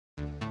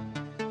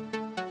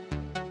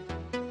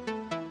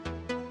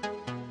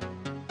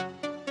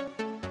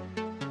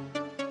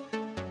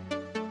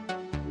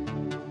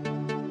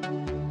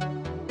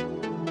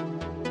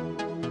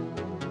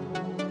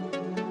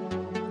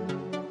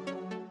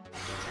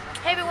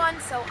Hey everyone,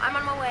 so I'm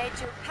on my way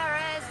to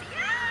Paris.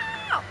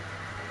 Yeah!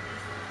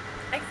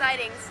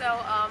 Exciting. So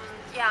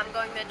yeah, I'm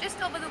going there just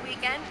over the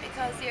weekend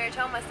because here at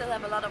home I still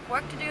have a lot of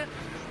work to do,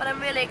 but I'm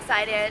really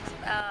excited.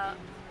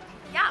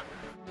 Yeah.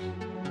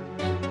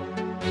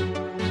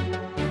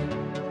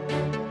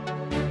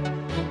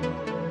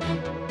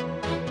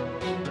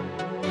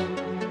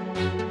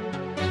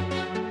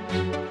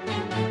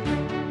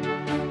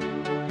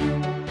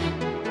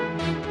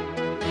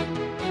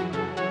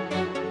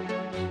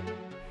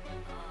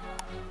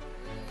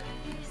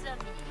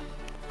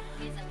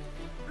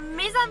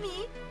 Mes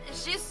amis,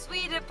 je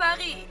suis de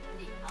Paris.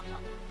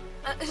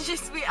 Je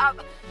suis à...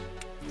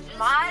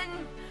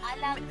 Man! À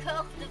la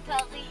cour de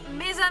Paris.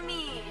 Mes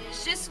amis,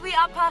 je suis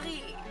à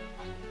Paris.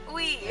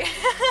 Oui.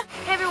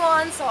 Hey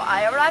everyone, so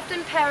I arrived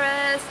in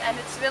Paris and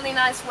it's really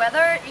nice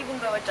weather, even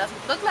though it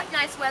doesn't look like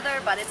nice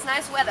weather, but it's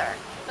nice weather,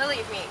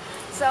 believe me.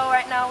 So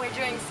right now we're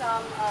doing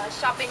some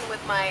shopping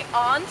with my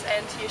aunt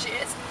and here she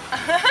is.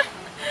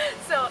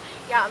 So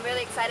yeah, I'm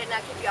really excited and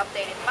I'll keep you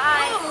updated.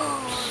 Bye!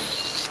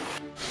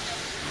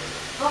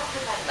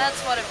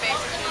 That's what it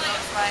basically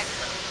looks like.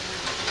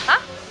 Huh?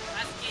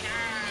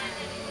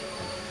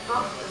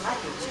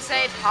 She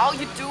said, how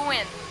you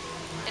doing?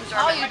 In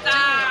German. How you doing?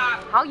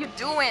 How you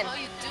doing? How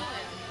you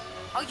doing?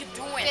 How you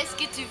doing? Qu'est-ce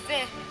que tu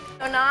fais?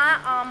 So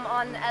now I'm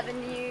on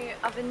Avenue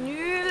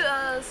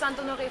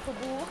Saint-Honoré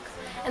Faubourg,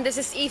 and this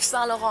is Yves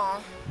Saint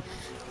Laurent.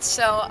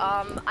 So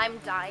I'm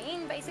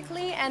dying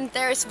basically, and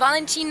there's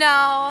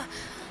Valentino,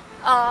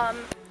 and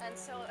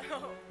so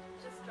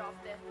just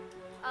dropped it.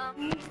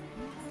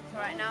 So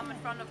right now I'm in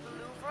front of the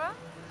Louvre.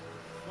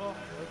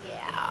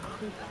 Yeah,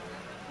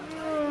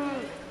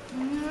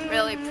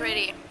 really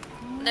pretty.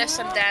 There's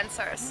some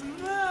dancers.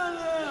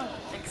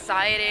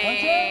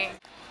 Exciting.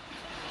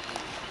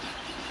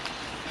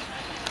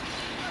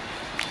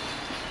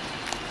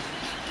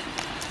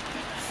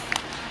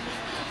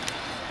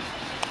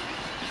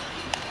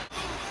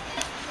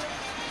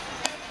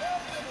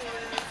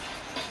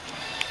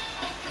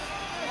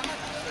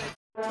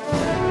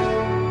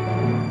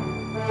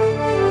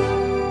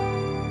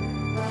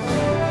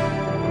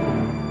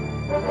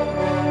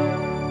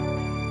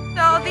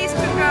 So these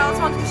two girls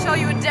want to show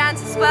you a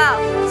dance as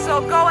well.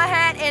 So go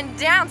ahead and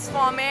dance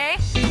for me.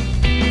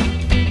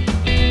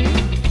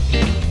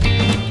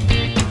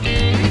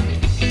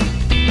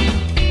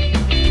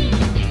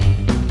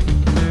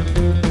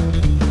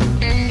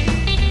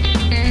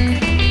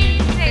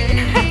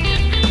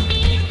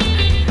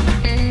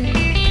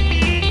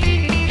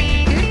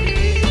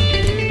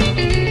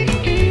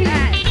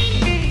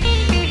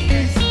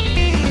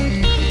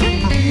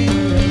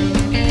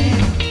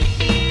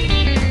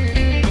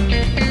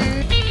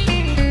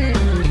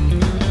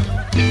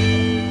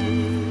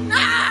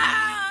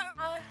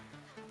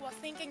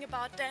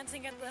 About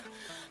dancing at the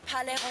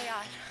Palais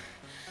Royal.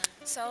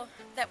 So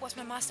that was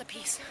my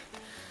masterpiece.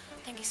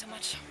 Thank you so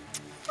much.